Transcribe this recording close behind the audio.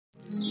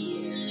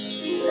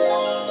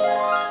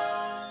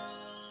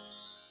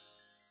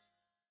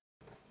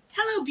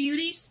Hello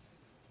beauties,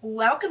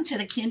 welcome to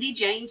the Kendy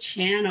Jane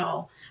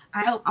channel.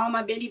 I hope all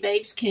my Bindi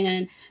Babes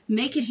can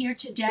make it here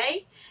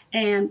today.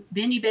 And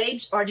Bindi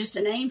Babes are just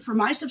a name for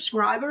my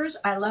subscribers.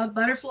 I love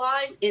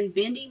butterflies, and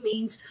Bindi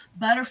means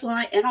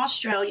butterfly in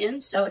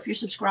Australian. So if you're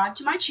subscribed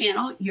to my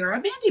channel, you're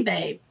a Bindi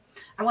Babe.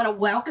 I want to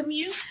welcome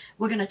you.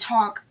 We're going to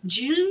talk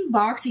June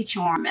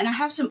Boxycharm, and I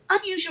have some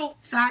unusual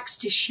facts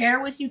to share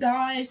with you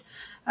guys.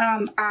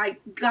 I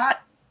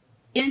got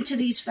into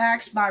these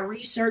facts by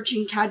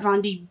researching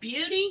KVD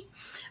Beauty.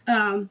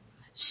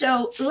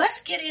 So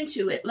let's get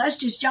into it. Let's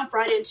just jump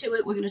right into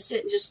it. We're going to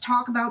sit and just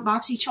talk about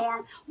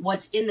Boxycharm,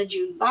 what's in the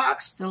June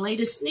box, the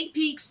latest sneak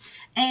peeks,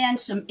 and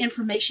some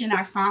information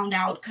I found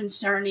out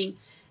concerning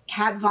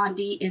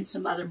KVD and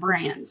some other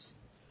brands.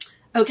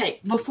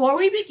 Okay, before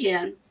we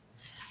begin,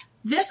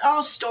 this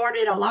all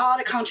started a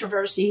lot of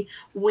controversy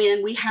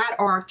when we had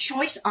our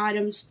choice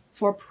items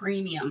for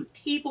premium.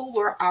 People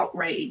were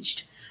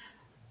outraged,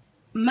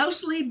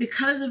 mostly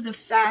because of the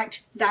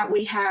fact that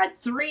we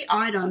had 3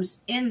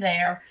 items in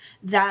there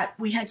that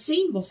we had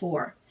seen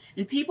before,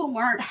 and people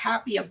weren't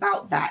happy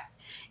about that.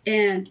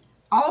 And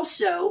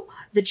also,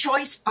 the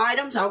choice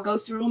items, I'll go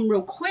through them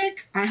real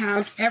quick. I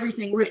have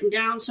everything written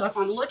down, so if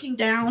I'm looking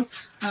down,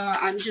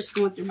 I'm just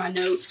going through my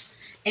notes.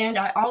 And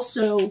I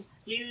also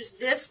use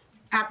this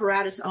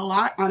apparatus a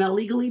lot on a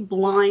legally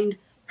blind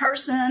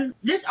person.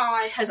 This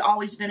eye has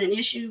always been an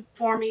issue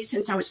for me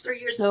since I was 3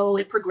 years old.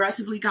 It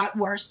progressively got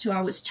worse till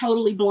I was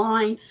totally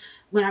blind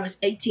when I was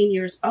 18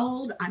 years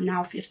old. I'm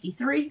now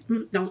 53.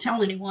 Don't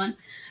tell anyone.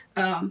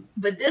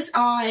 But this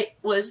eye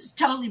was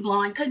totally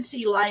blind, couldn't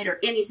see light or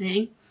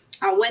anything.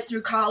 I went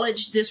through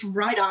college. This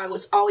right eye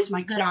was always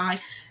my good eye.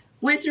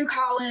 Went through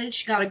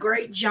college, got a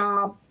great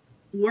job,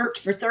 worked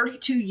for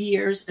 32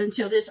 years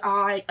until this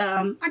eye,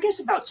 I guess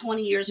about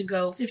 20 years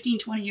ago, 15,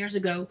 20 years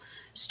ago,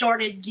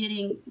 started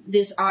getting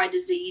this eye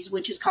disease,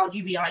 which is called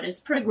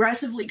uveitis.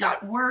 Progressively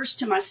got worse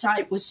till my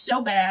sight was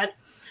so bad,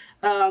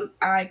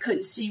 I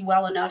couldn't see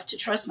well enough to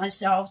trust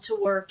myself to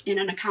work in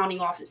an accounting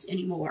office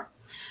anymore.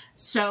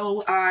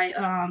 So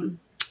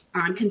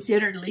I'm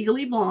considered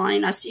legally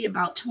blind. I see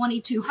about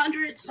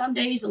 2200, some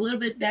days a little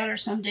bit better,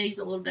 some days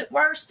a little bit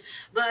worse.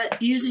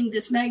 But using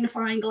this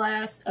magnifying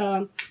glass,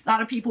 a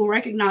lot of people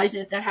recognize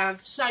it that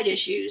have sight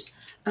issues.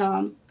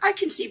 I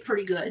can see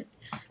pretty good.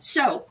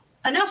 So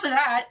enough of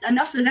that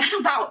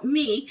about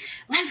me.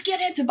 Let's get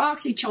into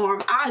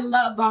Boxycharm. I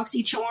love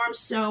Boxycharm,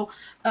 so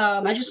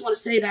I just want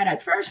to say that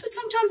at first, but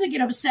sometimes I get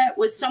upset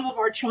with some of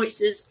our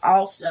choices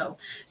also.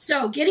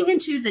 So getting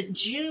into the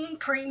June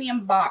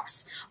Premium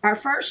Box, our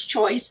first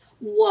choice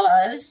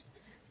was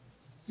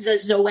the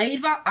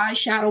Zoeva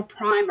eyeshadow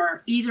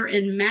primer, either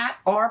in matte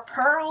or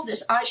pearl.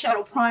 This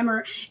eyeshadow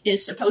primer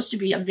is supposed to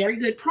be a very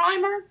good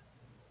primer.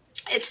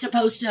 It's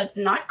supposed to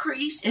not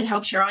crease. It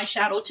helps your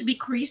eyeshadow to be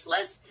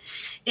creaseless.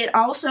 It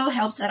also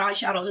helps that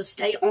eyeshadow to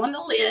stay on the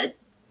lid.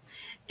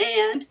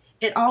 And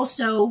it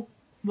also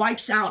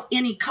wipes out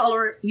any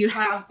color you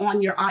have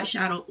on your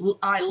eyeshadow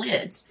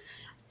eyelids,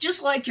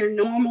 just like your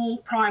normal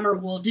primer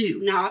will do.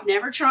 Now, I've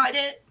never tried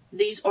it.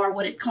 These are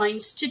what it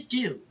claims to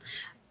do.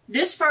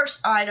 This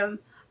first item,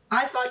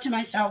 I thought to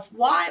myself,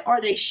 why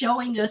are they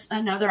showing us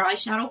another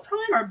eyeshadow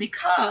primer?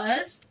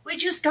 Because we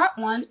just got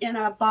one in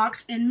a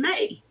box in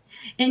May.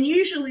 And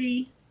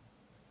usually,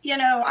 you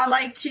know, I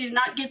like to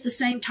not get the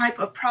same type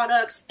of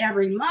products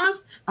every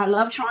month. I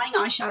love trying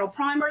eyeshadow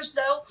primers,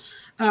 though.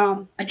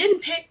 I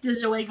didn't pick the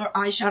Zoeva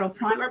eyeshadow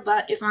primer,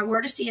 but if I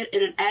were to see it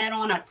in an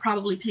add-on, I'd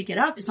probably pick it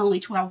up. It's only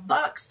 12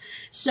 bucks.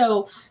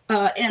 So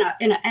in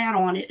an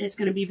add-on, it's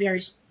going to be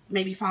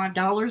maybe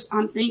 $5,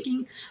 I'm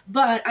thinking.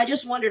 But I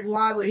just wondered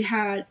why we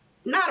had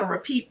not a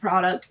repeat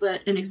product,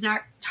 but an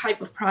exact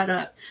type of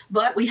product.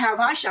 But we have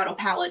eyeshadow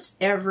palettes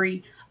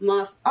every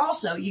month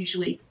also,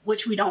 usually,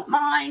 which we don't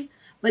mind,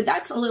 but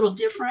that's a little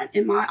different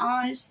in my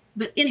eyes.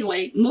 But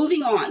anyway,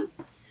 moving on.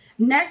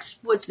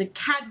 Next was the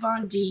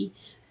KVD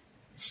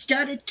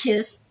Studded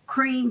Kiss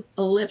Cream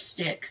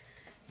Lipstick.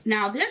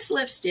 Now, this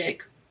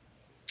lipstick,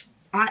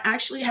 I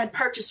actually had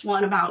purchased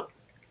one about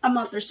a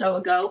month or so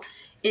ago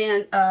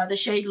in the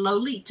shade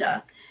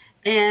Lolita,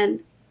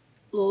 and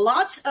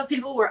lots of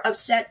people were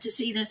upset to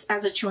see this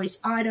as a choice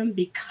item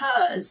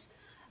because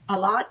a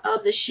lot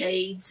of the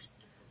shades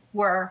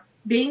were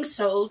being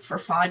sold for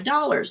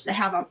 $5. They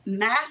have a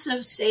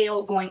massive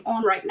sale going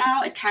on right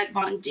now at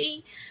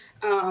KVD.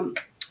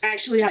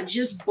 Actually, I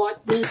just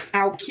bought this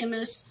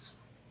Alchemist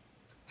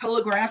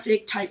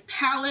holographic type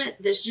palette.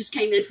 This just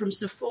came in from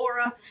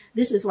Sephora.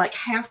 This is like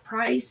half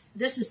price.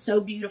 This is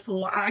so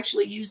beautiful. I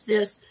actually use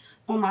this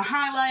on my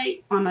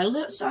highlight, on my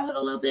lips a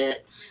little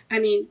bit. I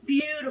mean,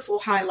 beautiful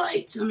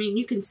highlights. I mean,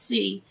 you can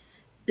see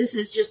this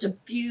is just a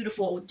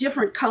beautiful,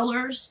 different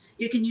colors.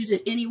 You can use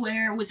it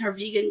anywhere with her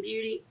Vegan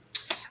Beauty.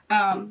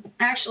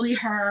 Actually,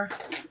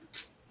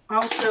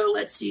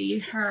 let's see,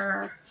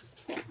 her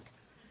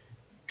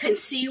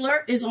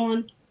concealer is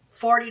on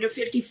 40 to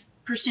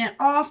 50%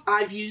 off.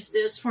 I've used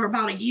this for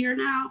about a year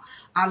now.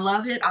 I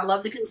love it. I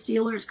love the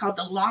concealer. It's called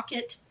the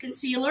Lock-It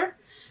Concealer.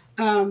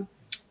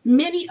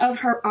 Many of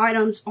her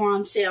items are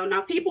on sale.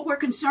 Now, people were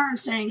concerned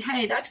saying,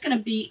 hey, that's going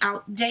to be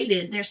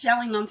outdated. They're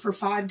selling them for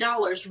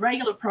 $5.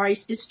 Regular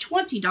price is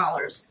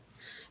 $20.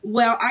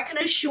 Well, I can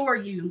assure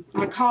you,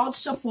 I called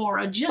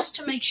Sephora just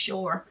to make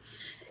sure.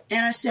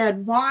 And I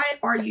said, why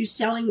are you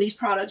selling these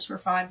products for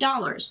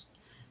 $5?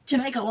 To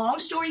make a long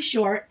story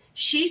short,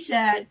 she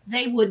said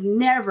they would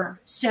never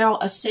sell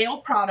a sale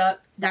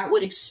product that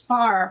would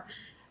expire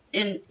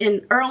in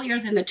earlier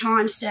than the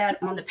time said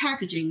on the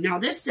packaging. Now,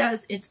 this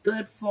says it's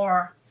good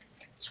for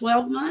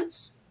 12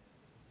 months.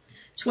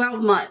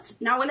 12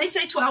 months. Now, when they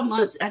say 12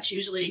 months, that's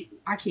usually,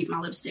 I keep my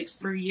lipsticks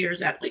 3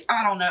 years at least.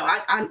 I don't know.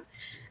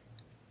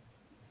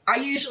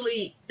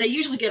 They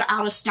usually get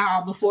out of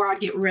style before I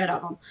get rid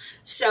of them.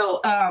 So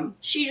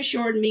she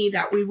assured me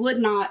that we would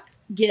not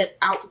get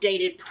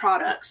outdated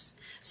products.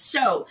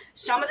 So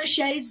some of the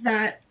shades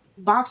that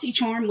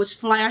Boxycharm was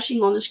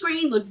flashing on the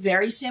screen look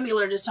very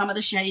similar to some of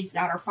the shades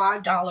that are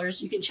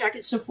 $5. You can check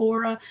at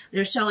Sephora.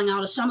 They're selling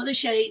out of some of the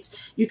shades.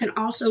 You can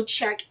also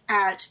check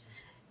at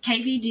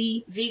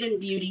KVD Vegan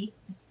Beauty.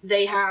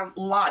 They have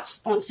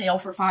lots on sale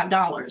for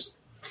 $5.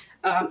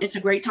 It's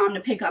a great time to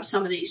pick up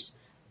some of these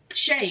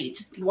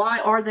shades. Why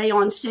are they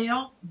on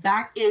sale?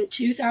 Back in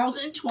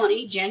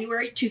 2020,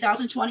 January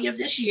 2020 of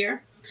this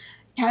year,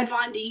 Kat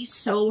Von D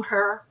sold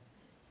her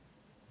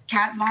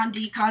Kat Von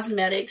D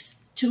cosmetics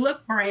to a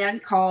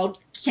brand called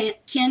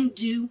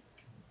Kendy,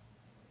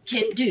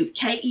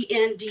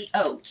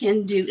 K-E-N-D-O.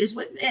 Kendy is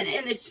what,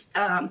 and it's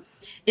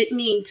it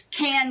means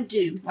can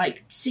do,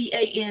 like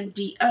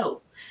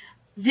C-A-N-D-O.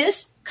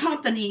 This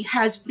company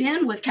has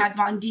been with Kat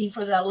Von D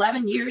for the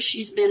 11 years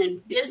she's been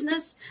in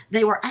business.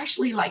 They were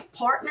actually like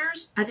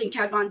partners. I think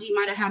Kat Von D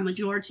might have had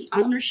majority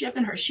ownership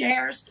in her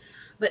shares,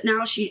 but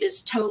now she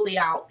is totally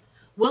out.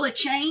 Will it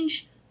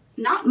change?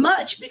 Not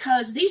much,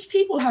 because these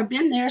people have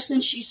been there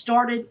since she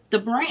started the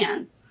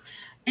brand.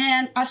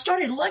 And I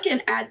started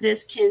looking at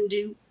this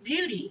Kendy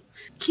Beauty.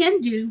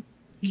 Kendy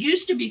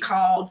used to be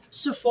called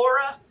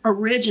Sephora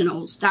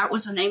Originals. That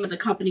was the name of the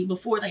company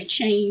before they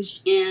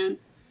changed in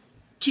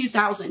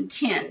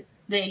 2010.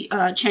 They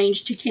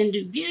changed to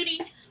Kendy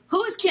Beauty.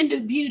 Who is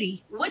Kendy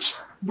Beauty? Which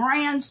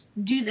brands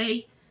do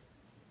they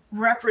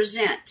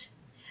represent?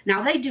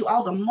 Now, they do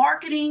all the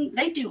marketing.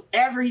 They do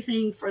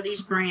everything for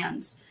these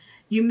brands.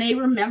 You may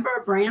remember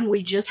a brand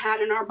we just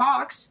had in our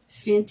box,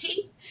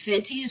 Fenty.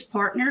 Fenty is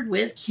partnered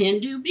with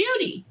Kendy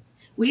Beauty.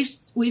 We've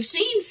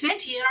seen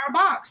Fenty in our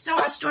box, so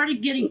I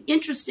started getting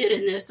interested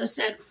in this. I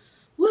said,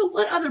 well,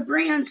 what other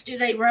brands do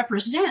they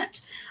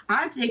represent?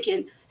 I'm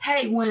thinking,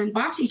 hey, when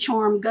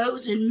Boxycharm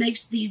goes and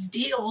makes these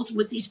deals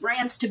with these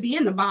brands to be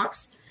in the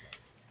box,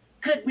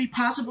 could we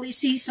possibly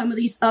see some of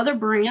these other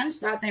brands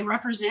that they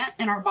represent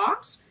in our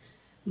box?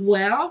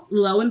 Well,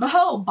 lo and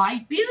behold,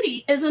 Bite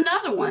Beauty is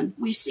another one.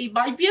 We see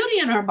Bite Beauty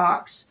in our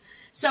box.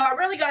 So I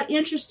really got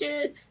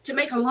interested. To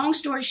make a long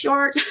story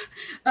short,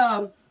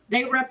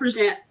 they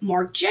represent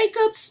Marc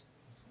Jacobs,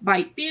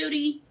 Bite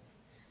Beauty.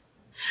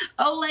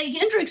 Ole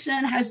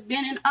Hendrickson has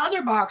been in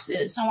other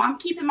boxes, so I'm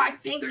keeping my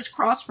fingers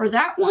crossed for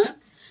that one.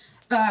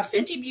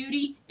 Fenty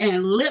Beauty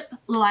and Lip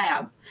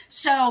Lab.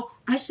 So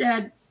I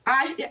said,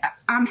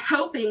 I'm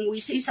hoping we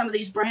see some of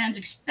these brands,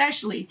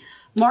 especially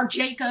Marc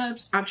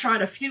Jacobs. I've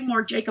tried a few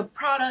Marc Jacobs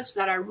products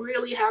that I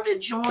really have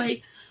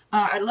enjoyed.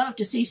 I'd love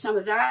to see some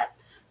of that.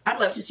 I'd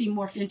love to see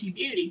more Fenty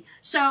Beauty.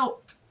 So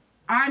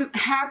I'm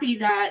happy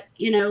that,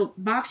 you know,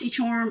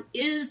 Boxycharm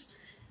is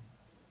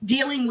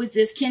dealing with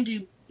this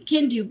Kendy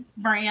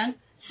brand.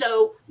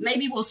 So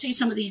maybe we'll see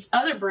some of these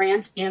other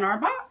brands in our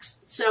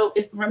box. So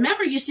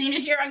remember, you've seen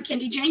it here on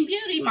Kendy Jane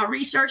Beauty. My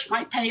research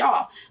might pay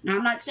off. Now,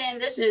 I'm not saying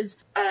this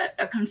is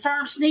a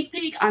confirmed sneak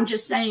peek. I'm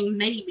just saying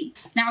maybe.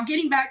 Now,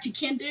 getting back to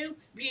Kendy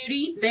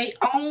Beauty, they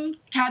own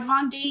Kat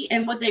Von D,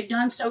 and what they've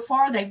done so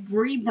far, they've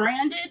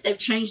rebranded. They've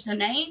changed the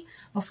name.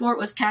 Before it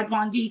was Kat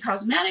Von D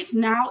Cosmetics.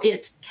 Now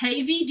it's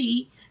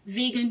KVD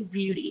Vegan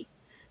Beauty.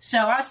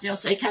 So I still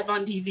say Kat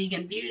Von D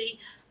Vegan Beauty.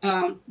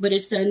 But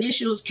it's the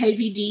initials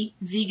KVD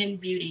Vegan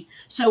Beauty.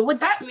 So what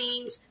that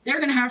means, they're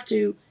going to have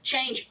to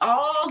change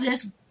all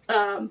this,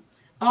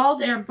 all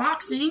their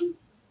boxing,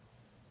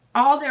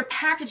 all their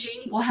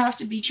packaging will have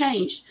to be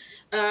changed.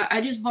 I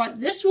just bought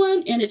this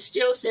one and it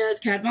still says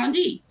Kat Von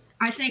D.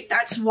 I think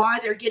that's why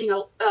they're getting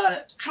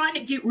trying to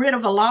get rid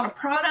of a lot of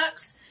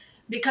products,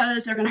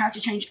 because they're going to have to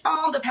change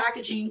all the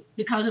packaging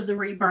because of the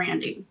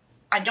rebranding.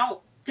 I don't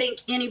think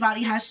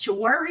anybody has to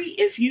worry.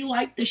 If you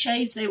like the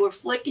shades they were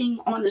flicking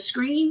on the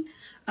screen,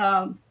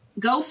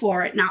 go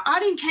for it. Now, I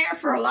didn't care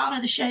for a lot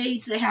of the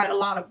shades. They had a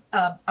lot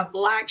of a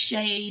black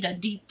shade, a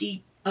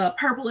deep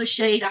purplish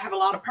shade. I have a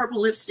lot of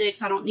purple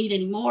lipsticks. I don't need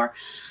any more.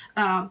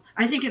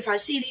 I think if I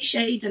see these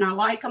shades and I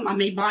like them, I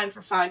may buy them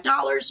for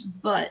 $5.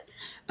 But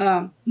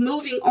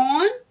moving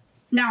on.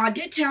 Now, I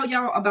did tell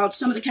y'all about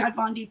some of the Kat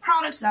Von D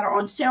products that are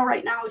on sale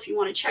right now if you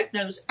want to check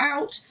those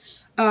out.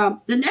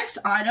 The next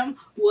item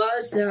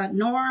was the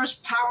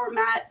NARS Power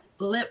Matte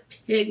Lip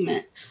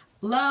Pigment.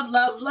 Love,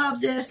 love,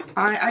 love this.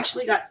 I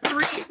actually got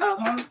 3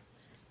 of them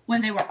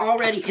when they were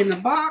already in the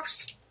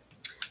box.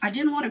 I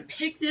didn't want to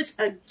pick this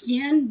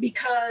again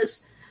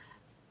because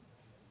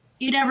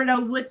you never know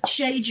what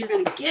shade you're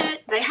going to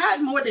get. They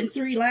had more than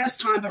 3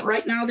 last time, but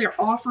right now they're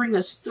offering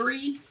us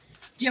 3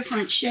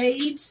 different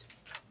shades.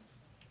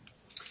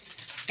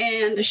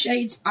 And the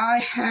shades I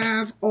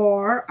have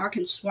are, I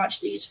can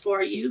swatch these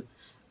for you.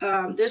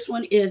 This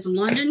one is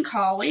London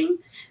Calling.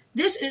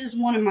 This is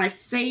one of my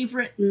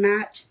favorite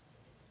matte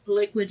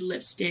liquid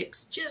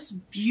lipsticks.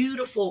 Just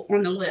beautiful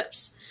on the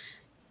lips.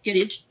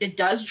 It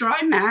does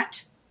dry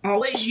matte.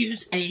 Always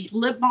use a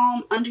lip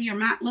balm under your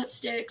matte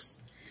lipsticks.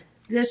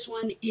 This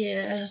one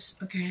is,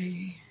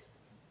 okay,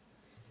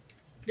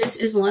 this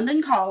is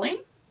London Calling.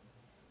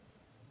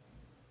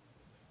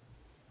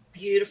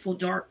 Beautiful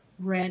dark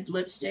red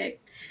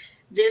lipstick.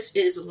 This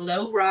is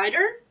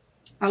Lowrider.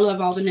 I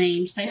love all the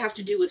names. They have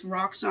to do with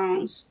rock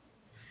songs.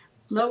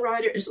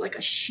 Lowrider is like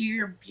a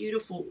sheer,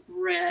 beautiful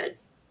red.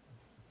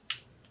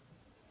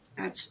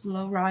 That's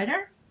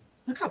Lowrider.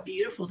 Look how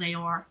beautiful they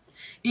are.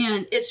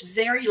 And it's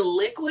very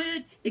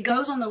liquid. It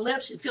goes on the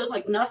lips. It feels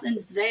like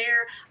nothing's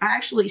there. I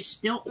actually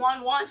spilt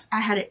one once.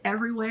 I had it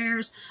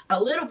everywhere.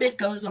 A little bit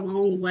goes a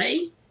long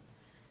way.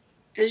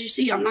 As you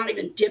see, I'm not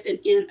even dipping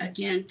in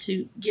again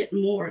to get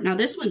more. Now,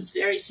 this one's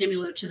very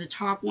similar to the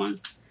top one.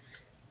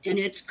 And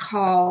it's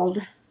called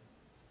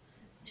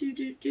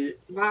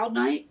Wild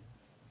Night.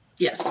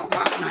 Yes,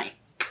 Wild Night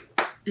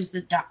is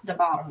the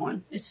bottom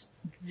one. It's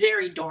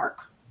very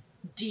dark.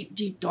 Deep,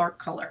 deep dark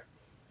color.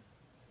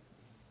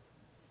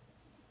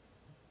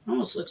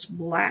 Almost looks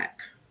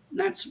black.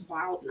 That's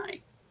Wild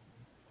Night.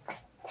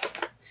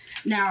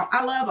 Now,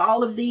 I love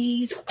all of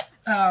these.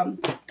 I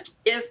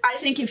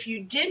think if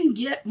you didn't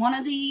get one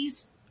of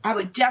these, I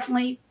would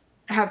definitely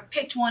have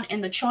picked one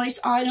in the choice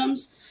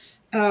items.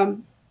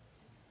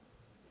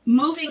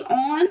 Moving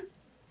on,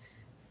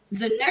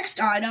 the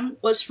next item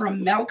was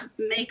from Milk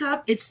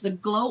Makeup. It's the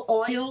Glow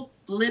Oil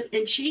Lip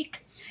and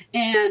Cheek.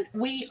 And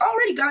we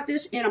already got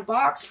this in a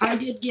box. I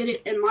did get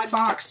it in my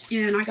box,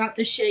 and I got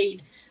the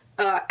shade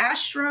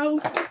Astro.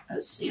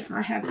 Let's see if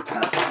I have it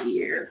up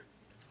here.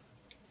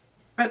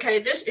 Okay,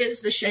 this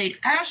is the shade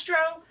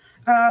Astro.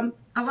 A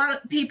lot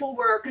of people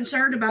were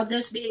concerned about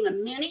this being a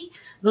mini.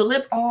 The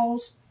lip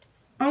oils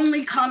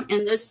only come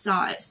in this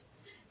size.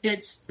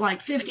 It's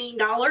like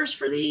 $15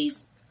 for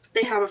these.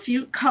 They have a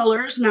few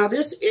colors. Now,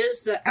 this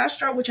is the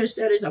Astro, which I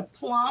said is a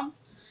plum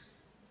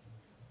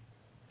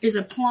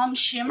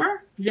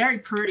shimmer. Very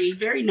pretty,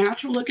 very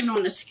natural looking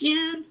on the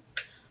skin.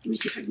 Let me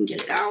see if I can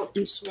get it out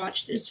and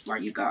swatch this for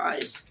you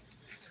guys.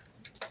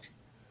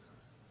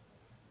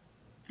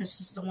 This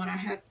is the one I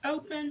had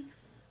open.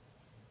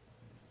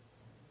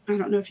 I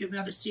don't know if you'll be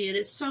able to see it.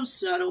 It's so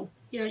subtle.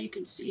 Yeah, you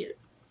can see it.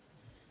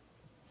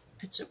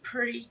 It's a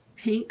pretty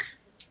pink.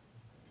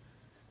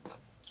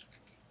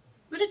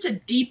 But it's a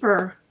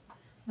deeper,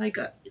 like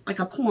a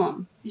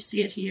plum. You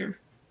see it here.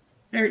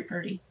 Very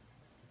pretty.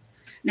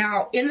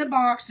 Now, in the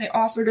box, they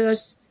offered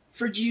us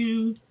for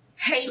June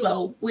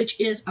Halo, which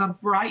is a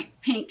bright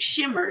pink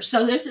shimmer.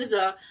 So this is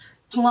a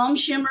plum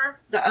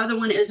shimmer. The other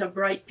one is a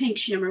bright pink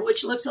shimmer,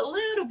 which looks a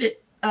little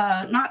bit,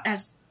 not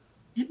as,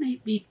 it may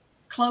be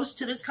close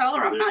to this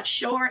color. I'm not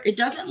sure. It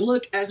doesn't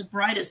look as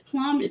bright as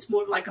plum. It's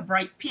more like a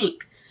bright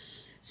pink.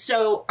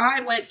 So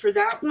I went for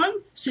that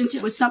one since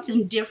it was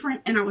something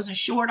different and I was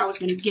assured I was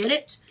going to get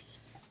it.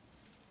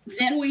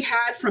 Then we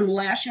had from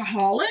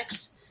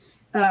Lashaholics,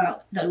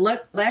 the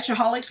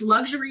Lashaholics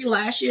Luxury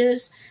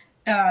Lashes.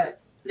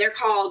 They're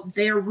called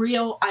They're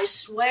Real, I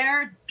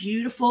Swear.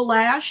 Beautiful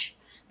lash.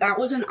 That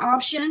was an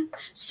option.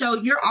 So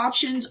your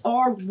options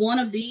are one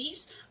of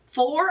these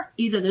for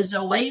either the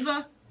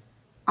Zoeva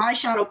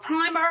eyeshadow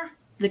primer,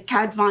 the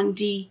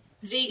KVD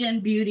Vegan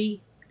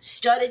Beauty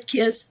Studded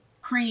Kiss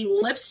Cream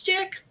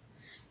Lipstick,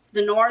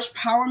 the NARS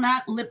Power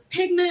Matte Lip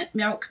Pigment,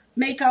 Milk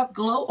Makeup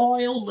Glow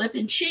Oil Lip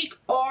and Cheek,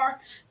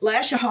 or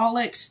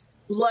Lashaholics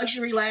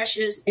Luxury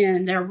Lashes,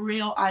 and They're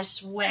Real, I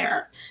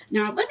Swear.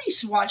 Now, let me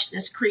swatch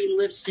this cream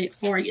lipstick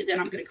for you, then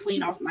I'm going to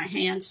clean off my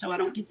hands so I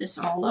don't get this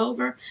all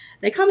over.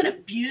 They come in a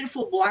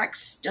beautiful black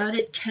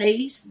studded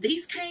case.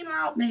 These came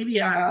out maybe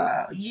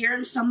a year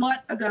and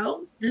somewhat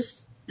ago.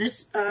 These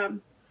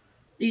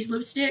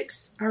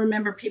lipsticks, I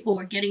remember people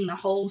were getting the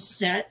whole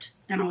set,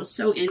 and I was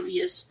so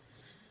envious.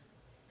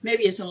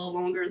 Maybe it's a little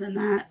longer than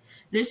that.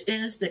 This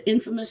is the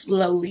infamous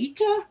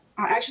Lolita.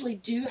 I actually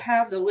do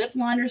have the lip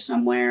liner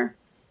somewhere.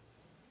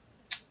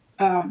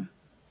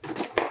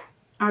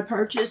 I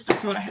purchased. I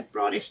thought I had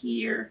brought it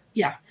here.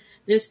 Yeah,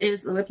 this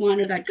is the lip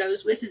liner that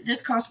goes with it.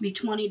 This cost me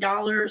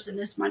 $20, and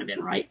this might have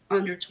been right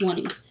under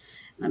 $20.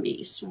 Let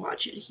me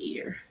swatch it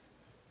here.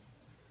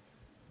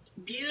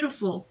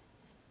 Beautiful,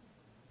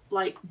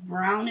 like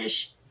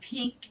brownish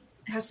pink.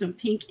 It has some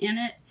pink in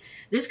it.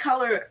 This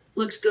color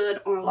looks good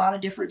on a lot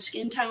of different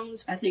skin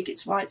tones. I think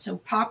it's why it's so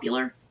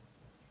popular.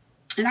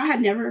 And I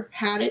had never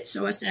had it,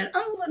 so I said,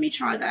 oh, let me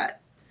try that.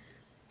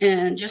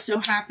 And just so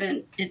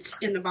happened it's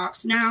in the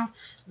box now,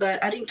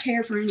 but I didn't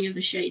care for any of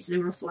the shades. They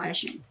were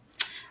flashing.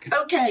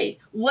 Okay,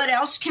 what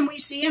else can we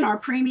see in our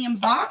premium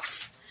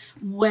box?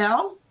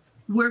 Well,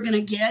 we're going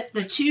to get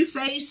the Too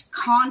Faced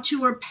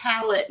Contour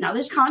Palette. Now,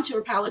 this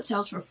contour palette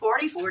sells for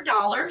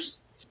 $44.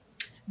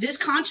 This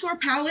contour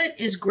palette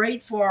is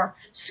great for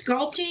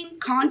sculpting,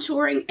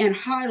 contouring, and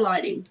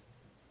highlighting.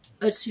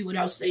 Let's see what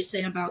else they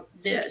say about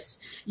this.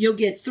 You'll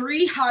get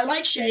 3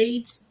 highlight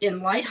shades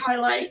in light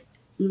highlight,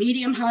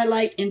 medium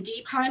highlight, and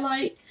deep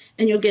highlight.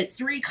 And you'll get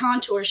 3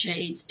 contour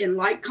shades in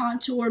light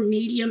contour,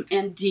 medium,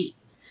 and deep.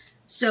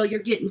 So you're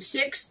getting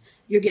 6.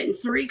 You're getting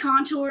 3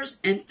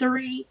 contours and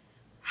 3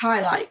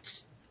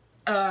 highlights.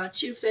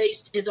 Too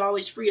Faced is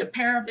always free of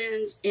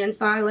parabens and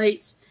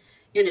phthalates,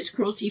 and it's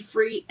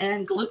cruelty-free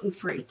and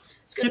gluten-free.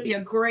 It's going to be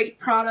a great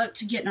product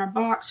to get in our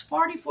box.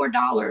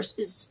 $44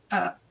 is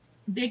a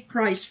big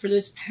price for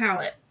this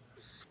palette.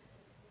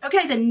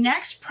 Okay, the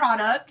next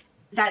product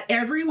that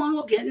everyone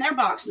will get in their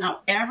box.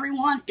 Now,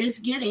 everyone is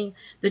getting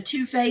the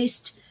Too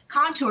Faced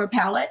Contour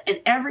Palette,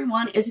 and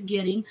everyone is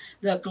getting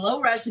the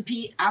Glow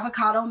Recipe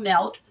Avocado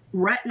Melt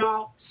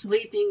Retinol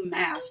Sleeping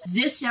Mask.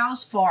 This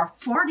sells for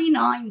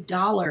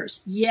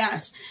 $49.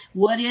 Yes.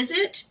 What is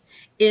it?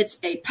 It's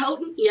a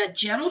potent yet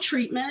gentle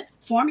treatment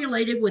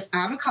formulated with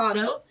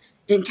avocado,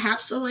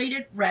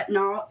 encapsulated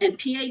retinol, and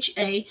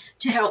PHA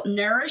to help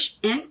nourish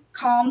and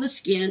calm the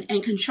skin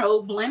and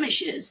control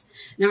blemishes.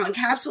 Now,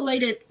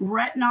 encapsulated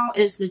retinol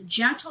is the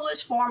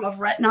gentlest form of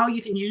retinol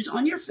you can use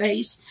on your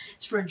face.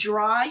 It's for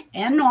dry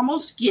and normal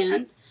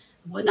skin.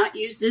 I would not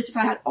use this if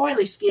I had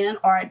oily skin,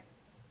 or I'd,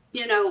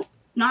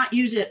 not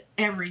use it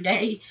every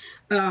day.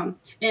 And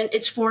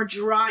it's for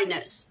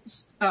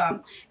dryness.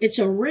 It's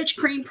a rich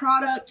cream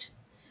product.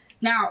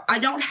 Now, I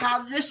don't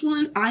have this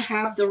one. I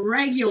have the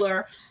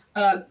regular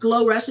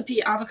Glow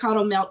Recipe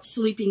Avocado Melt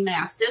Sleeping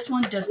Mask. This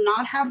one does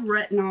not have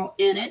retinol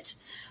in it,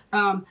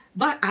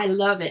 but I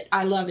love it.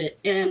 I love it.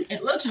 And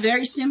it looks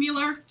very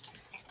similar.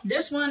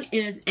 This one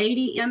is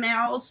 80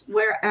 mLs,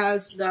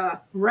 whereas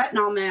the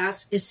retinol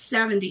mask is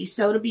 70.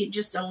 So it'll be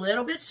just a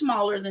little bit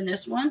smaller than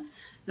this one.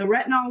 The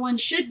retinol one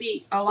should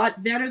be a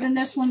lot better than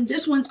this one.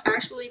 This one's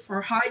actually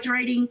for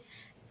hydrating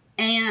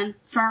and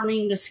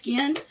firming the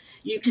skin.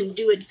 You can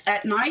do it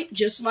at night,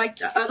 just like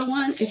the other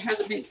one. It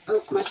has a big,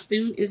 oh, my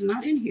spoon is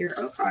not in here.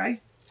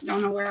 Okay,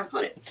 don't know where I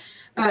put it.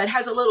 It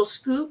has a little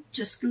scoop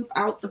to scoop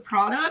out the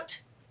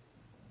product.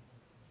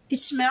 It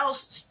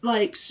smells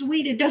like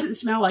sweet. It doesn't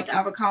smell like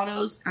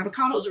avocados.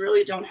 Avocados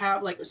really don't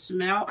have like a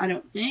smell, I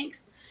don't think.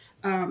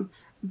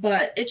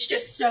 But it's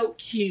just so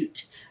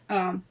cute.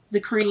 The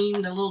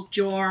cream, the little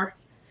jar.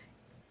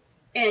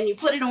 And you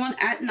put it on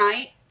at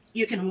night.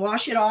 You can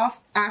wash it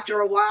off after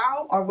a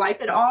while or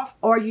wipe it off,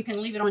 or you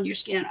can leave it on your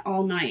skin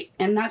all night.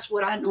 And that's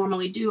what I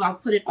normally do. I'll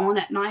put it on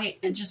at night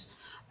and just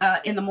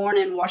in the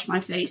morning wash my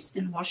face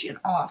and wash it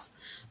off.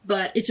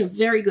 But it's a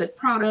very good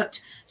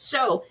product.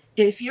 So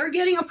if you're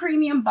getting a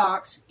premium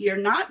box, you're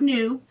not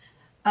new.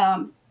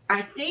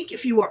 I think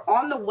if you were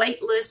on the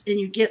wait list and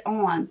you get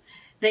on,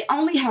 they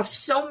only have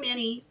so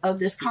many of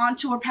this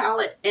contour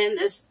palette and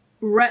this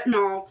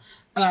retinol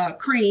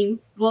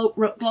cream, Glow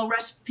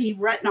Recipe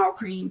Retinol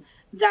Cream,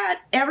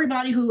 that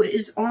everybody who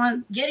is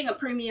on getting a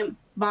premium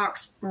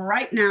box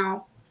right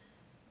now,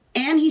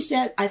 and he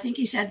said, I think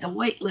he said the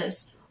wait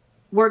list,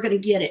 we're going to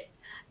get it.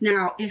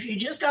 Now, if you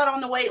just got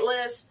on the wait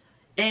list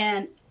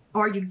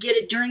or you get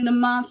it during the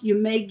month, you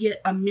may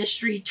get a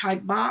mystery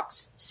type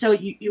box. So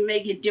you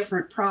may get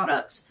different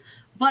products.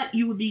 But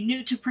you would be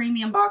new to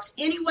premium box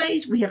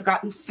anyways. We have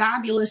gotten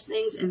fabulous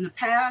things in the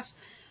past.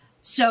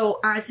 So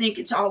I think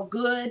it's all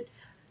good.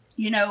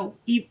 Even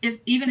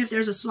if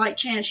there's a slight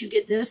chance you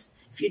get this,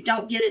 if you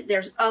don't get it,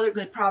 there's other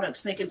good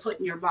products they can put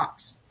in your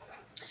box.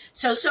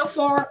 So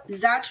far,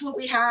 that's what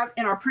we have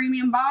in our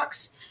premium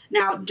box.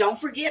 Now,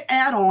 don't forget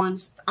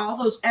add-ons. All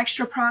those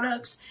extra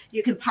products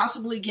you can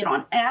possibly get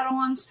on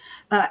add-ons.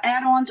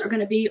 Add-ons are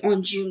going to be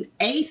on June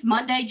 8th,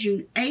 Monday,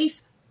 June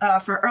 8th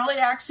for early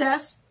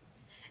access,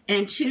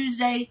 and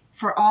Tuesday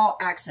for all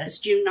access,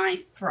 June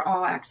 9th for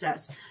all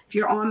access. If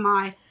you're on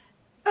my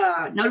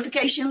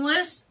notification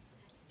list,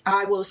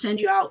 I will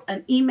send you out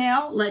an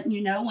email letting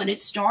you know when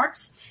it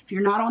starts. If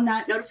you're not on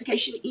that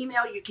notification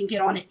email, you can get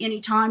on it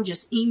anytime.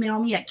 Just email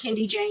me at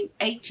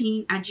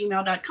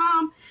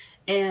kendyjane18@gmail.com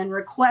and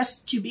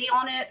request to be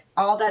on it.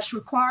 All that's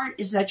required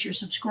is that you're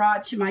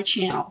subscribed to my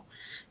channel.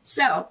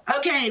 So,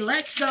 okay,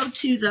 let's go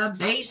to the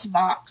base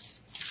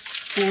box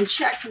and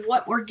check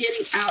what we're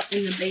getting out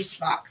in the base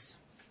box.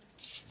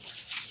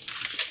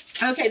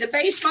 Okay, the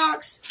base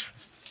box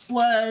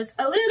was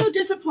a little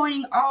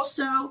disappointing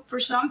also for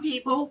some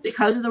people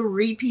because of the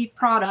repeat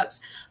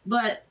products,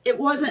 but it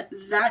wasn't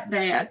that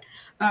bad.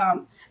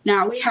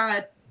 Now we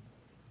had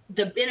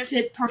the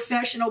Benefit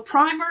Professional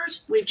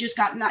Primers. We've just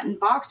gotten that in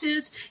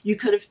boxes. You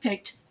could have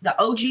picked the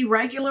OG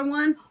regular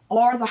one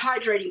or the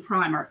hydrating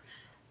primer.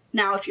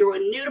 Now, if you're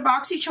new to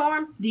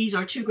Boxycharm, these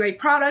are 2 great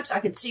products.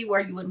 I could see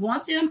where you would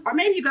want them. Or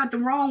maybe you got the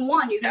wrong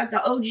one. You got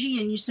the OG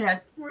and you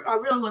said, I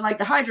really would like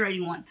the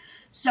hydrating one.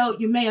 So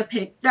you may have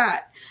picked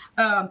that.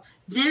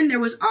 Then there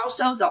was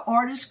also the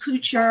Artist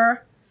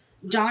Couture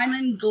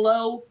Diamond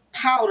Glow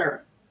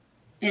Powder.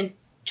 And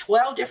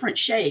 12 different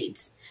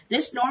shades.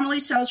 This normally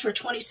sells for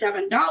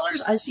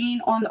 $27. I've seen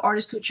on the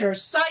Artist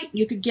Couture's site,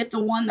 you could get the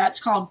one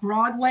that's called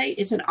Broadway.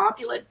 It's an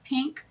opulent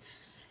pink,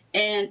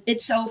 and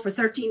it sold for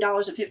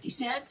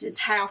 $13.50. It's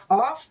half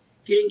off.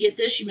 If you didn't get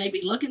this, you may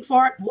be looking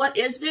for it. What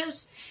is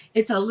this?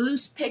 It's a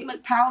loose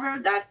pigment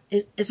powder that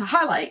is a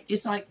highlight.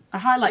 It's like a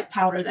highlight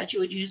powder that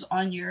you would use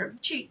on your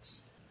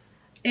cheeks.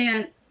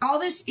 And all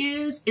this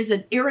is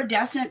an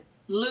iridescent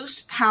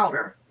loose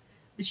powder.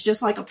 It's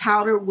just like a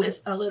powder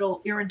with a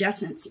little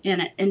iridescence in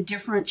it in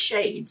different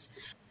shades.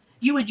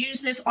 You would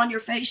use this on your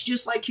face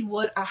just like you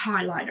would a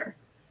highlighter.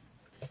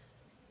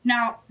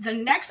 Now, the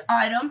next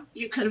item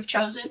you could have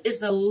chosen is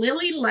the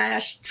Lily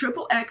Lash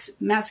Triple X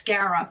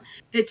Mascara.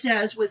 It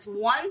says with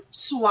one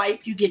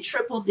swipe, you get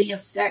triple the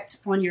effect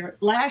on your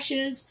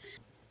lashes.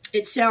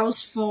 It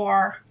sells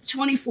for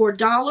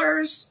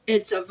 $24.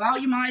 It's a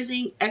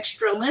volumizing,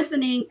 extra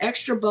lengthening,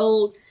 extra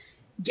bold.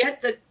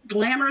 Get the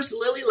glamorous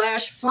Lily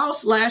Lash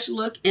false lash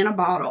look in a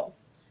bottle.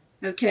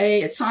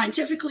 Okay, it's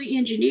scientifically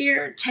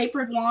engineered,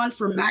 tapered wand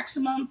for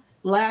maximum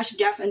lash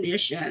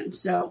definition.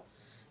 So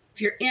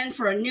if you're in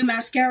for a new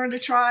mascara to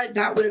try,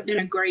 that would have been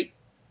a great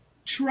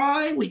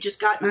try. We just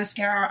got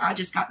mascara. I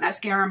just got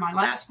mascara in my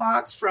last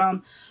box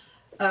from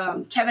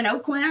Kevin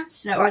O'Quinn,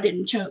 so I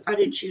didn't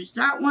choose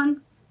that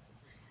one.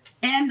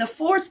 And the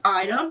fourth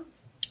item,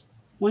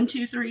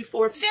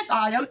 fifth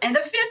item, and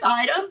the fifth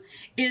item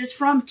is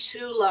from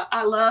Tula.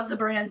 I love the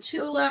brand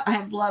Tula. I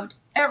have loved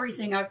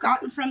everything I've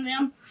gotten from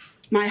them.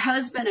 My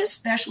husband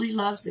especially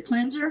loves the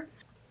cleanser.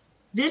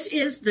 This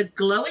is the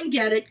Glow and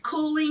Get It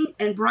Cooling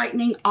and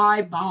Brightening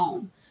Eye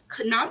Balm.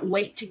 Could not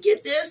wait to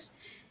get this.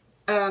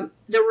 The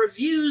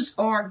reviews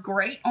are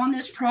great on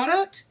this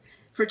product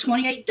for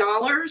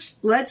 $28.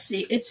 Let's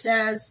see. It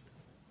says,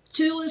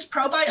 Tula's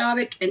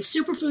probiotic and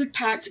superfood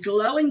packed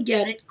Glow and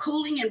Get It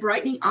Cooling and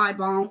Brightening Eye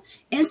Balm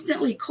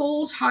instantly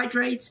cools,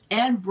 hydrates,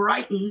 and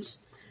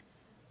brightens.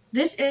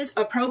 This is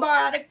a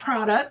probiotic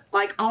product,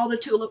 like all the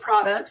Tula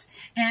products,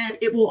 and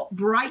it will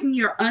brighten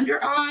your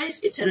under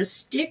eyes. It's in a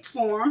stick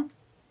form.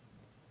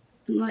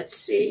 Let's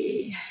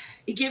see.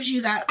 It gives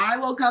you that I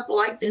woke up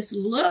like this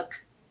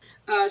look.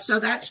 So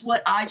that's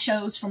what I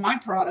chose for my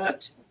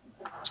product.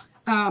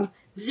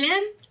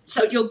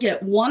 So you'll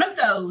get one of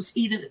those,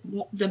 either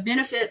the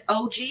Benefit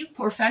OG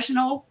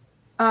Professional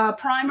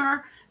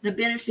Primer, the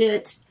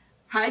Benefit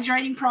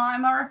Hydrating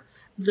Primer,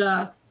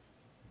 the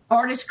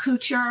Artist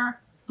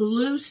Couture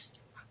Loose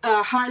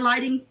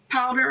Highlighting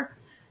Powder,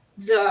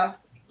 the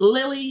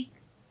Lily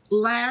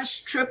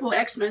Lash Triple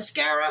X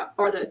Mascara,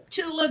 or the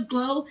Tula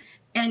Glow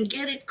and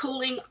Get It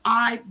Cooling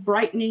Eye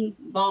Brightening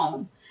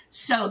Balm.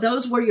 So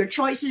those were your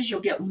choices. You'll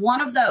get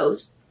one of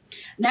those.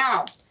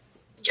 Now,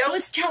 Joe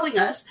is telling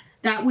us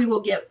that we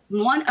will get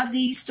one of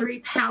these 3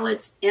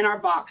 palettes in our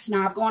box.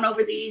 Now, I've gone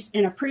over these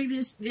in a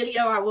previous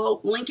video. I will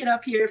link it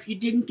up here if you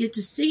didn't get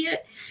to see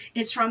it.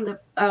 It's from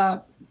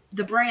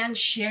the brand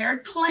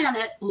Shared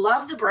Planet.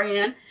 Love the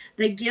brand.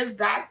 They give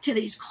back to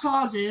these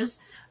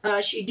causes.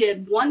 She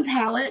did one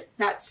palette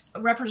that's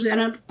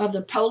representative of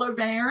the polar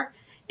bear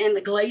and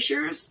the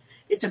glaciers.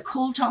 It's a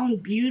cool tone,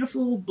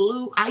 beautiful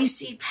blue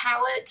icy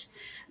palette.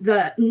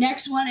 The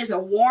next one is a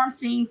warm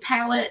theme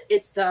palette.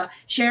 It's the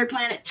Shared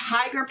Planet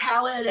Tiger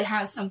palette. It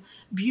has some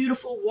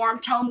beautiful warm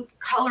tone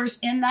colors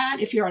in that.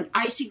 If you're an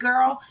icy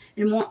girl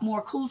and want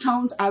more cool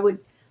tones, I would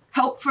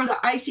hope for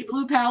the icy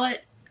blue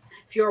palette.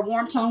 If you're a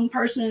warm tone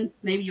person,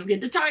 maybe you'll get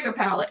the Tiger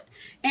palette.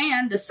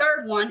 And the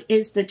third one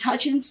is the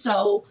Touch and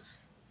Soul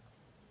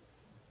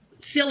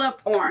Fill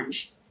Up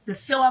Orange. The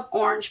Fill Up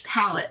Orange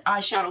palette,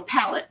 eyeshadow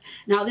palette.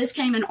 Now, this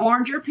came in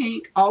orange or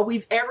pink. All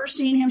we've ever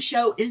seen him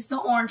show is the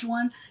orange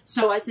one.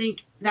 So I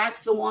think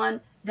that's the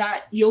one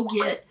that you'll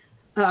get,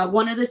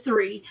 one of the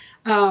 3.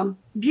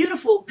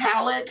 Beautiful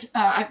palette.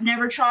 I've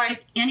never tried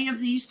any of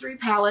these 3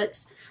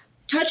 palettes.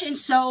 Touch and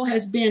Soul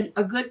has been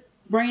a good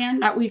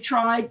brand that we've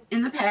tried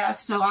in the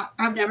past, so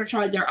I've never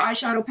tried their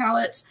eyeshadow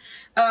palettes.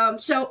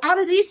 So out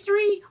of these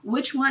 3,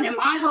 which one am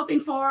I hoping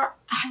for?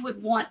 I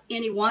would want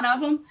any one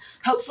of them.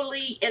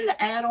 Hopefully in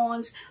the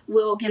add-ons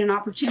we'll get an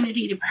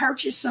opportunity to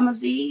purchase some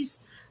of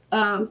these.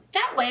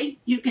 That way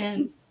you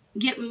can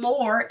get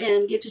more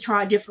and get to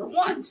try different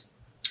ones.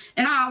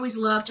 And I always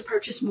love to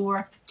purchase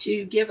more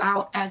to give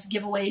out as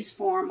giveaways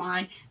for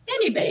my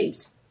Bindi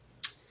Babes.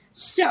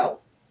 So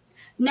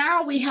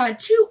now we had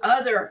 2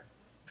 other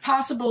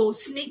possible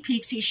sneak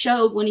peeks he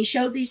showed when he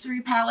showed these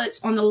 3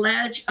 palettes on the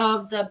ledge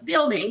of the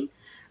building.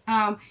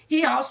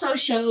 He also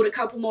showed a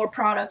couple more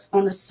products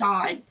on the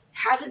side.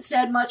 Hasn't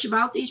said much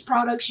about these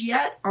products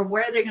yet or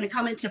where they're going to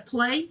come into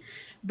play,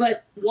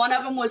 but one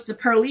of them was the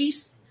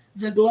Perlice,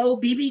 the Glow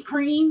BB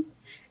Cream,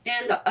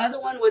 and the other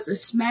one was the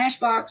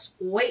Smashbox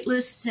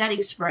Weightless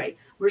Setting Spray.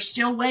 We're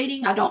still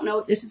waiting. I don't know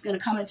if this is going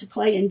to come into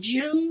play in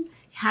June.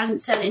 He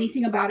hasn't said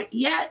anything about it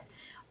yet,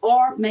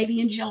 or maybe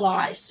in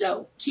July.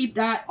 So keep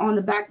that on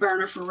the back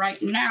burner for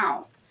right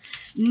now.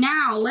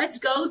 Now let's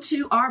go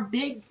to our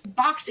big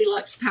Boxy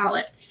Luxe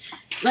palette.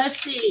 Let's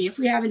see if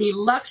we have any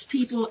Luxe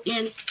people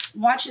in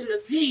watching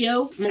the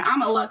video. And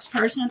I'm a Luxe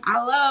person.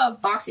 I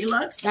love Boxy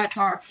Luxe. That's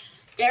our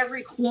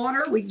every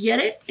quarter we get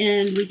it,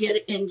 and we get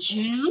it in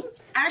June.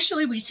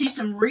 Actually, we see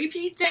some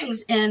repeat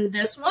things in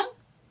this one.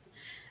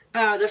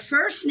 The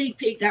first sneak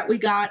peek that we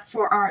got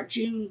for our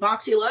June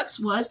Boxy Lux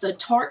was the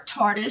Tarte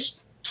Tartis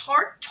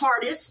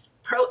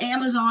Pro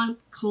Amazon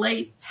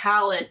Clay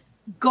Palette.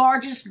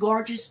 Gorgeous,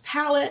 gorgeous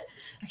palette.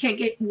 I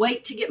can't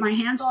wait to get my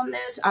hands on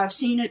this. I've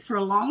seen it for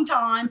a long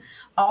time.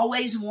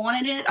 Always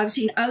wanted it. I've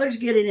seen others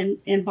get it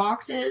in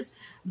boxes,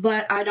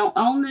 but I don't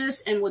own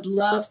this and would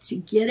love to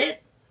get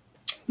it.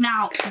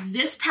 Now,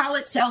 this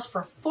palette sells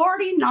for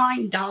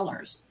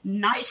 $49.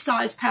 Nice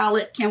size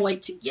palette. Can't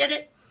wait to get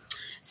it.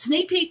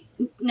 Sneak peek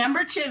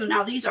number 2.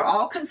 Now, these are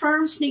all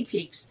confirmed sneak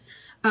peeks.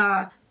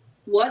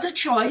 Was a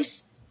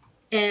choice.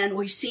 And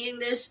we're seeing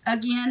this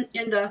again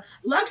in the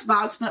Lux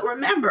box. But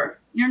remember,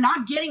 you're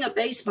not getting a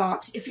base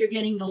box if you're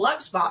getting the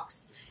Lux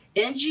box.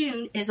 In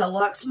June is a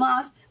Lux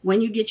month.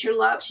 When you get your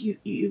Lux,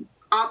 you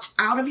opt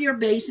out of your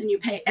base and you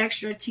pay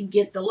extra to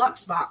get the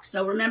Lux box.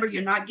 So remember,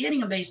 you're not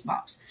getting a base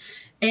box.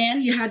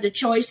 And you had the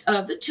choice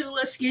of the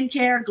Tula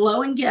Skincare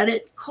Glow and Get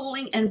It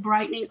Cooling and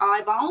Brightening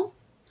Eye Balm,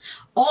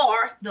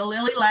 or the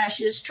Lily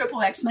Lashes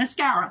Triple X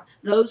Mascara.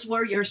 Those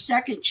were your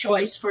second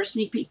choice for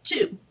sneak peek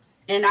 2.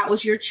 And that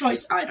was your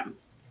choice item.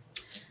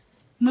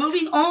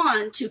 Moving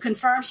on to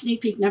confirmed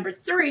sneak peek number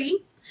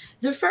 3.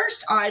 The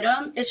first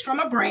item is from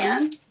a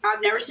brand.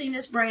 I've never seen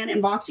this brand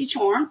in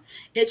Boxycharm.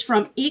 It's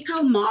from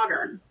Eco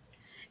Modern.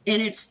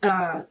 And it's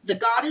the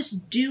Goddess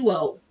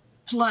Duo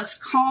plus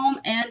Calm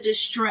and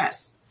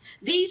Distress.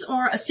 These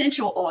are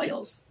essential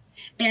oils.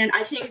 And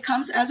I think it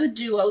comes as a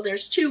duo.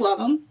 There's 2 of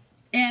them.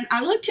 And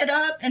I looked it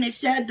up and it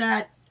said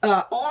that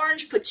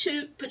orange,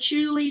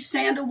 patchouli,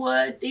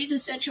 sandalwood, these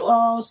essential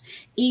oils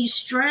ease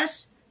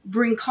stress,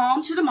 bring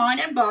calm to the mind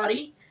and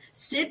body,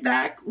 sit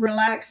back,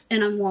 relax,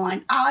 and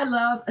unwind. I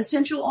love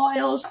essential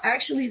oils.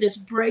 Actually, this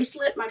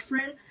bracelet my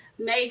friend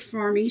made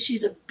for me.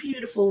 She's a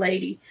beautiful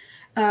lady.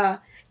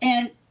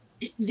 And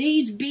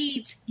these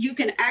beads, you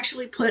can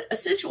actually put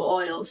essential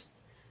oils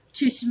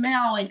to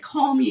smell and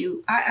calm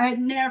you. I had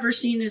never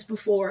seen this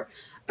before.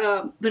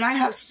 But I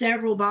have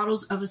several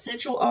bottles of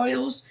essential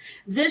oils.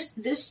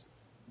 This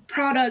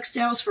product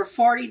sells for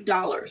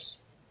 $40.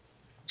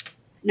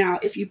 Now,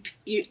 if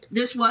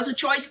this was a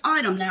choice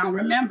item now,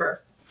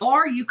 remember.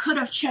 Or you could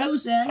have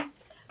chosen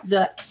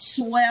the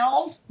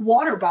Swell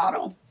water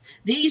bottle.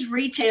 These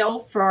retail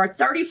for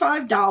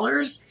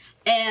 $35,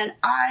 and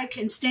I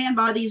can stand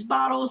by these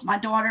bottles. My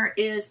daughter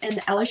is in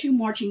the LSU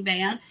marching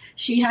band.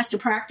 She has to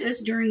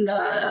practice during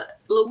the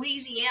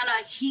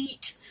Louisiana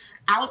heat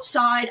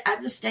outside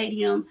at the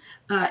stadium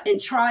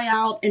and try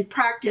out and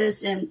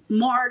practice and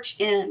march,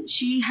 and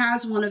she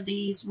has one of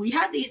these. We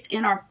had these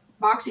in our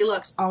Boxy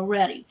Lux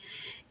already,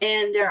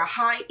 and they're a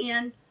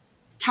high-end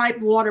type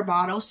water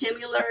bottle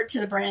similar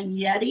to the brand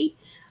Yeti.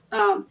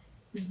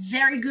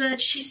 Very good.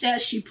 She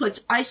says she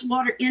puts ice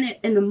water in it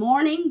in the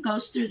morning,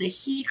 goes through the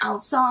heat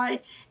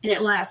outside, and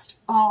it lasts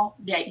all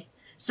day.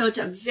 So it's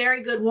a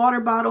very good water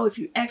bottle if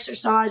you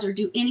exercise or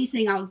do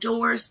anything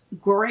outdoors.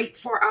 Great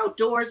for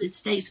outdoors. It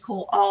stays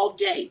cool all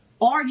day.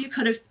 Or you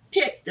could have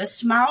picked the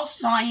Smile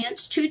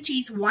Science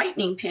 2-teeth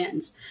whitening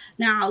pens.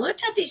 Now, I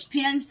looked at these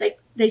pens.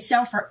 They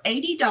sell for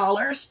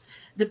 $80.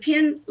 The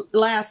pen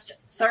lasts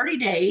 30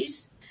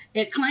 days.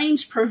 It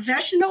claims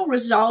professional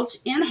results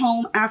in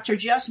home after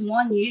just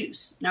 1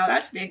 use. Now,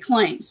 that's big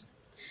claims.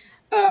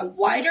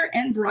 Whiter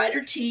and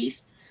brighter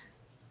teeth.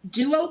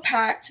 Duo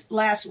packed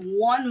lasts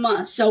 1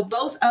 month. So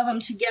both of them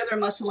together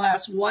must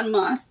last 1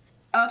 month.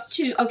 Up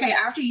to, okay,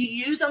 after you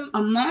use them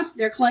a month,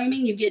 they're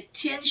claiming you get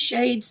 10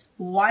 shades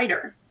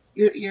whiter.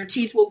 Your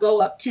teeth will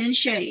go up 10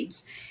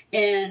 shades.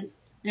 And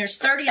there's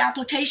 30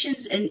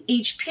 applications in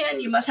each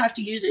pen. You must have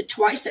to use it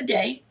twice a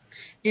day.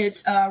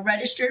 It's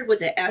registered with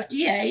the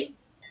FDA.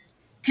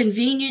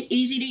 Convenient,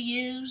 easy to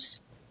use.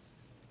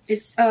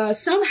 It's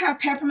some have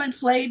peppermint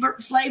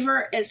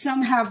flavor and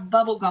some have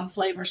bubblegum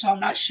flavor, so I'm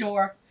not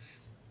sure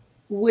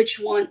which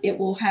one it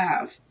will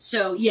have.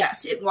 So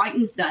yes, it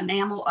whitens the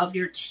enamel of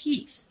your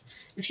teeth.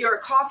 If you're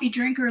a coffee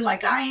drinker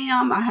like I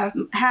am, I have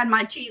had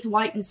my teeth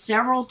whitened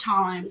several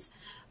times.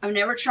 I've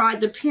never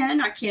tried the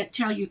pen. I can't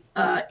tell you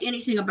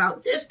anything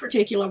about this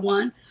particular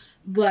one,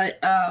 but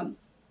I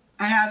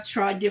have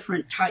tried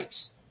different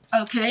types.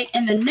 Okay,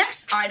 and the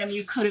next item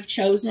you could have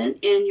chosen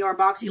in your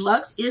Boxy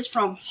Lux is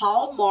from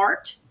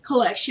Hallmark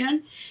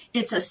Collection.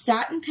 It's a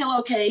satin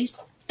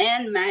pillowcase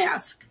and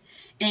mask,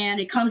 and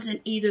it comes in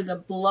either the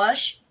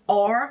blush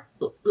or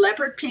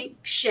leopard pink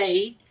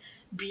shade.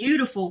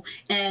 Beautiful,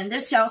 and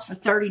this sells for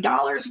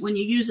 $30. When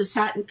you use a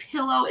satin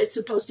pillow, it's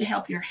supposed to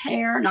help your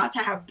hair not to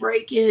have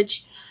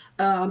breakage.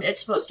 It's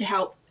supposed to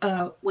help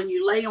when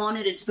you lay on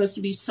it. It's supposed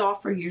to be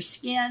soft for your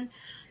skin.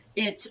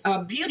 It's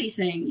a beauty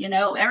thing, you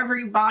know.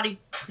 Everybody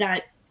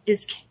that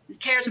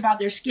cares about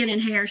their skin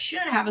and hair should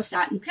have a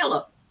satin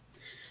pillow.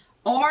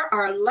 Or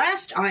our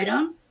last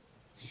item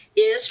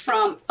is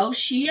from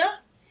Oshia,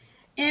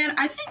 and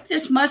I think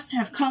this must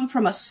have come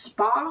from a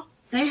spa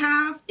they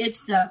have.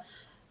 It's the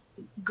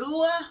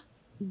I'm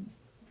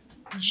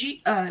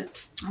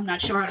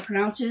not sure how to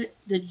pronounce it.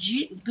 The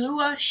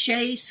Gua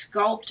Shea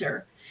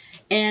Sculptor.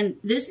 And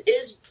this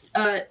is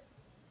a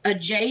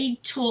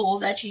jade tool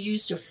that you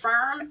use to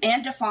firm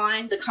and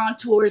define the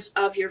contours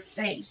of your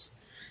face.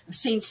 I've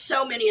seen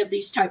so many of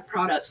these type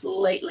products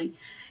lately.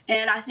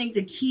 And I think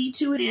the key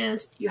to it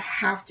is you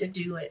have to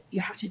do it.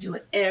 You have to do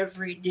it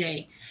every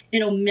day.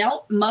 It'll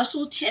melt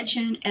muscle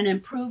tension and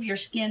improve your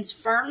skin's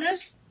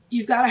firmness.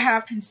 You've got to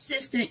have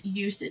consistent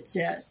use, it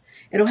says.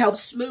 It'll help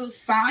smooth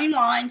fine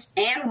lines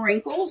and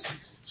wrinkles.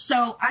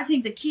 So I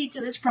think the key to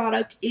this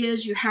product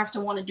is you have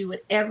to want to do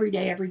it every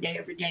day, every day,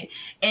 every day.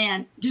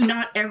 And do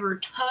not ever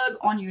tug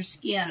on your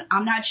skin.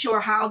 I'm not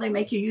sure how they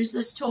make you use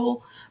this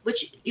tool, but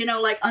you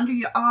know, like under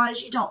your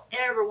eyes, you don't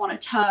ever want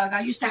to tug. I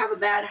used to have a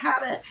bad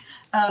habit.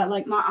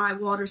 Like my eye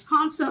waters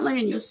constantly,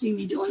 and you'll see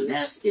me doing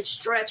this. It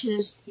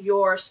stretches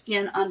your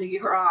skin under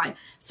your eye.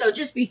 So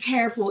just be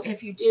careful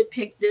if you did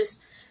pick this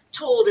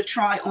tool to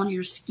try on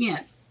your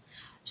skin.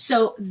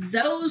 So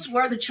those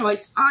were the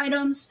choice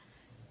items.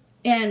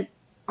 And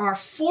our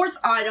fourth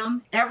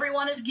item,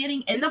 everyone is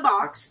getting in the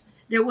box.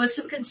 There was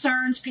some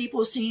concerns,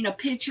 people seeing a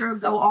picture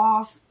go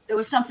off. There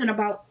was something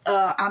about,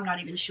 I'm not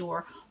even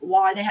sure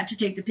why they had to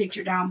take the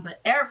picture down,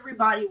 but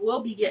everybody will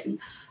be getting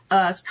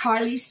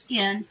Kylie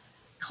Skin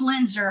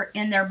Cleanser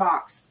in their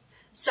box.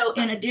 So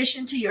in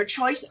addition to your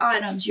choice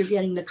items, you're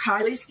getting the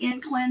Kylie Skin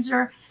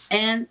Cleanser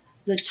and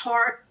the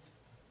Tarte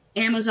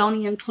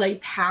Amazonian Clay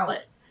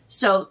Palette.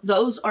 So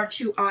those are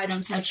two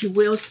items that you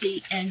will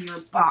see in your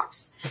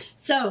box.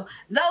 So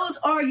those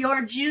are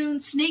your June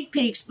sneak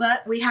peeks,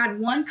 but we had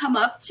one come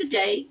up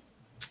today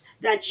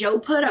that Joe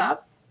put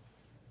up.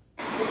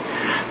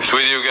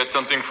 Sweetie, you got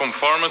something from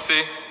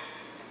pharmacy.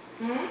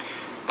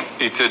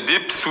 It's a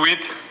deep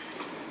sweet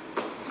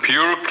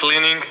pure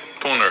cleaning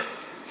toner.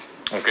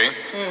 Ok.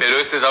 Pero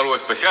este es algo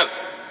especial.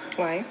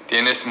 Why?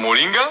 Tienes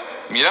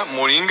moringa, mira,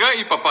 moringa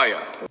y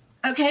papaya.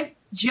 Okay.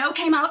 Joe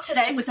came out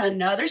today with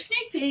another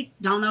sneak peek.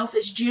 Don't know if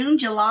it's June,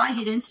 July.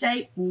 He didn't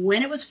say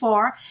when it was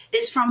for.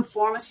 It's from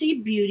Pharmacy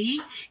Beauty.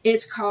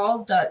 It's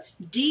called the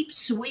Deep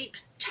Sweep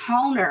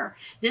Toner.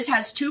 This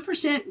has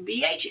 2%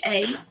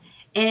 BHA.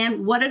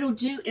 And what it'll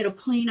do, it'll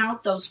clean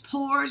out those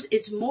pores.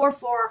 It's more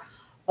for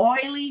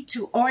oily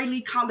to oily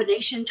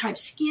combination type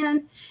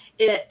skin.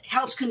 It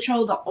helps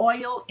control the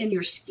oil in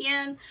your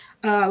skin.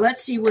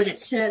 Let's see what it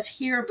says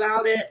here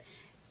about it.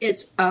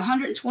 It's a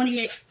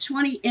 20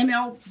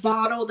 ml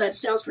bottle that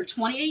sells for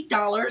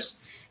 $28.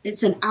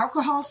 It's an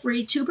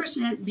alcohol-free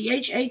 2%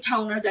 BHA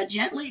toner that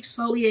gently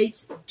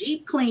exfoliates,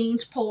 deep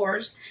cleans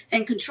pores,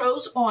 and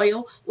controls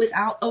oil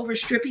without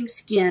overstripping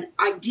skin.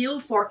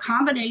 Ideal for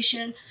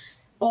combination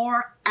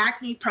or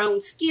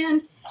acne-prone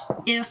skin.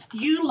 If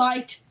you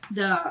liked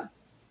the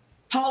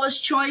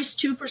Paula's Choice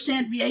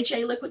 2%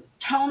 BHA liquid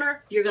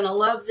toner, you're going to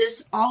love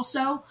this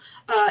also.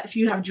 If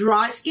you have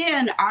dry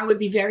skin, I would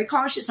be very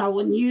cautious. I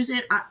wouldn't use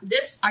it.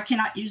 This I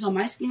cannot use on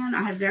my skin.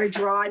 I have very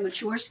dry,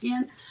 mature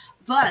skin.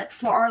 But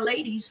for our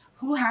ladies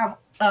who have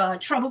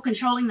trouble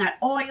controlling that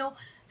oil,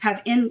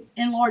 have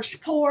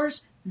enlarged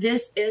pores,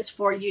 this is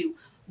for you.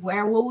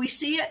 Where will we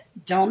see it?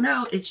 Don't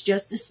know. It's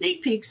just a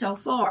sneak peek so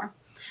far.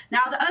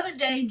 Now, the other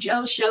day,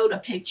 Joe showed a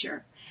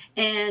picture.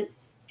 And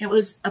it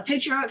was a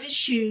picture of his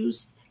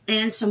shoes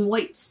and some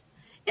weights.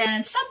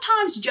 And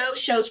sometimes Joe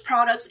shows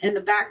products in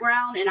the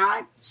background, and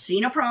I've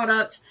seen a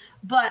product,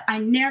 but I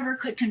never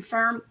could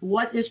confirm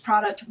what this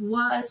product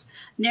was.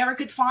 Never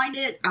could find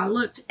it. I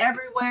looked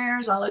everywhere.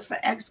 I looked for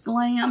X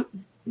Glam.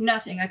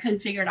 Nothing. I couldn't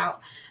figure it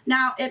out.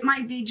 Now, it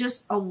might be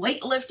just a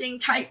weightlifting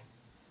type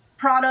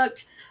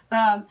product.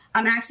 I'm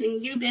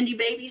asking you, Bindi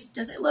Babes,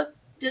 does it look,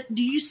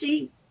 do you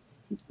see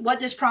what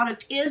this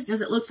product is?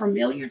 Does it look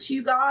familiar to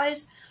you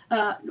guys?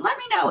 Let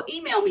me know.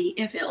 Email me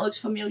if it looks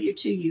familiar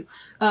to you.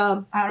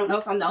 I don't know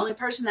if I'm the only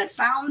person that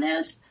found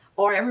this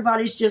or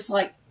everybody's just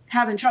like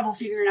having trouble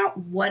figuring out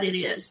what it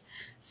is.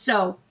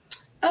 So,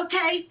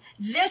 okay,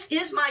 this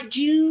is my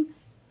June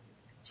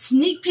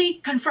sneak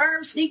peek,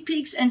 confirmed sneak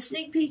peeks and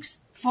sneak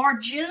peeks for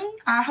June.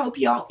 I hope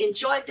y'all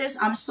enjoyed this.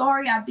 I'm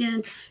sorry I've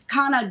been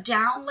kind of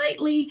down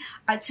lately.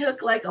 I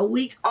took like a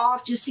week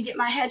off just to get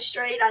my head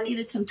straight. I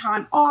needed some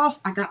time off.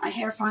 I got my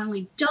hair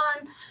finally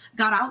done.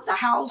 Got out the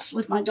house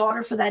with my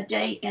daughter for that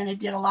day, and it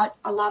did a lot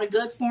of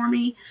good for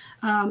me.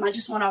 I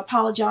just want to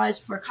apologize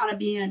for kind of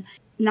being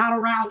not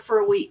around for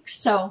a week.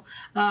 So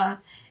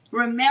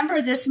remember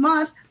this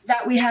month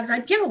that we have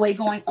that giveaway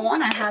going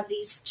on. I have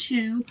these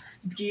two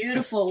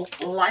beautiful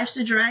Life's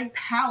a Drag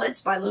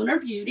palettes by Allure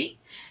Beauty.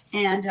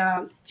 And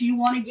if you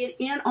want to get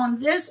in on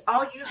this,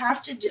 all you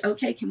have to do,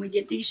 okay, can we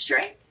get these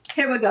straight?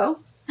 Here we go.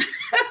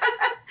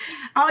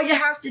 All you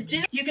have to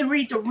do, you can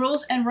read the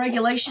rules and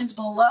regulations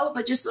below,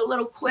 but just a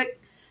little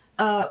quick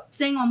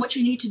thing on what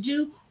you need to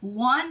do.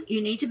 One,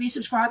 you need to be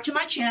subscribed to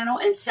my channel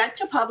and set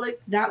to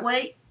public. That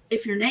way,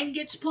 if your name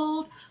gets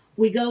pulled,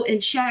 we go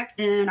and check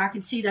and I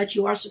can see that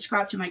you are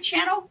subscribed to my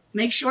channel.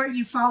 Make sure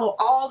you follow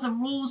all the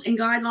rules and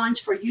guidelines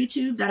for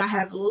YouTube that I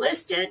have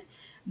listed.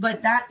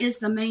 But that is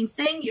the main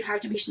thing. You have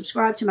to be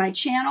subscribed to my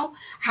channel.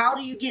 How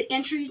do you get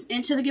entries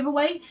into the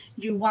giveaway?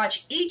 You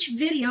watch each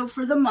video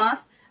for the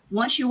month.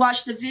 Once you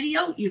watch the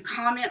video, you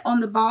comment on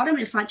the bottom.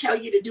 If I tell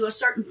you to do a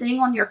certain thing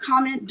on your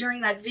comment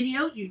during that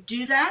video, you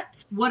do that.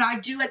 What I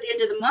do at the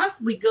end of the month,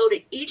 we go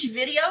to each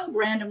video,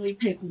 randomly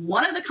pick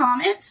one of the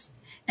comments,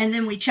 and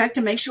then we check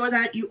to make sure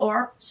that you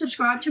are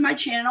subscribed to my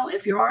channel.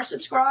 If you are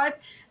subscribed,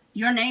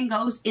 your name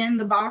goes in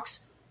the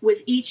box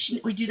with each.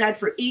 We do that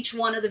for each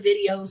one of the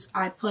videos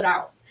I put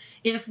out.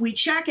 If we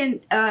check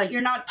and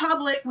you're not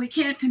public, we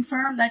can't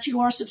confirm that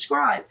you are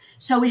subscribed.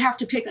 So we have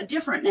to pick a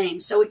different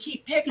name. So we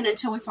keep picking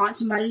until we find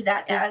somebody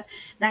that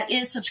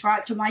is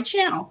subscribed to my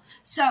channel.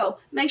 So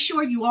make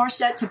sure you are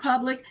set to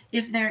public.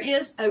 If there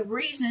is a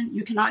reason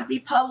you cannot be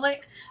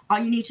public, all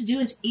you need to do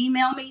is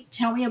email me,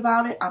 tell me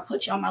about it. I'll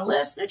put you on my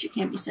list that you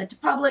can't be set to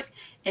public,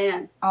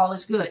 and all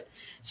is good.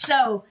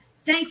 So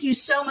thank you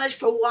so much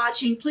for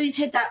watching. Please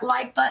hit that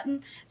like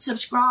button,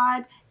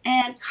 subscribe,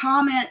 and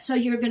comment so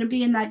you're going to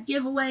be in that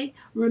giveaway.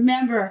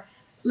 Remember,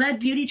 let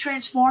beauty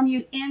transform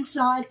you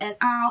inside and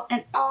out,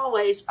 and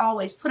always,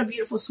 always put a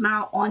beautiful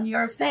smile on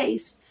your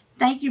face.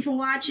 Thank you for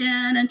watching.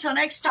 Until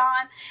next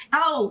time.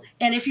 Oh,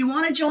 and if you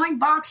want to join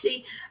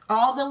Boxy,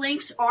 all the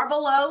links are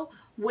below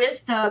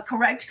with the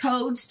correct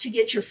codes to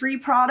get your free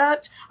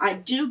product. I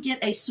do get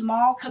a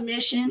small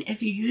commission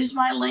if you use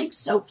my links,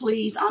 so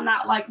please, I'm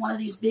not like one of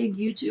these big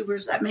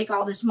YouTubers that make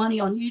all this money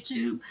on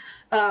YouTube.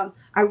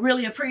 I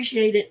really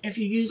appreciate it if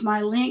you use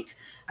my link.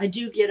 I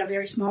do get a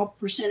very small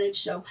percentage,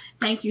 so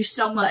thank you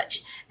so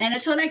much. And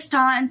until next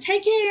time,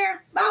 take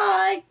care.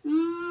 Bye.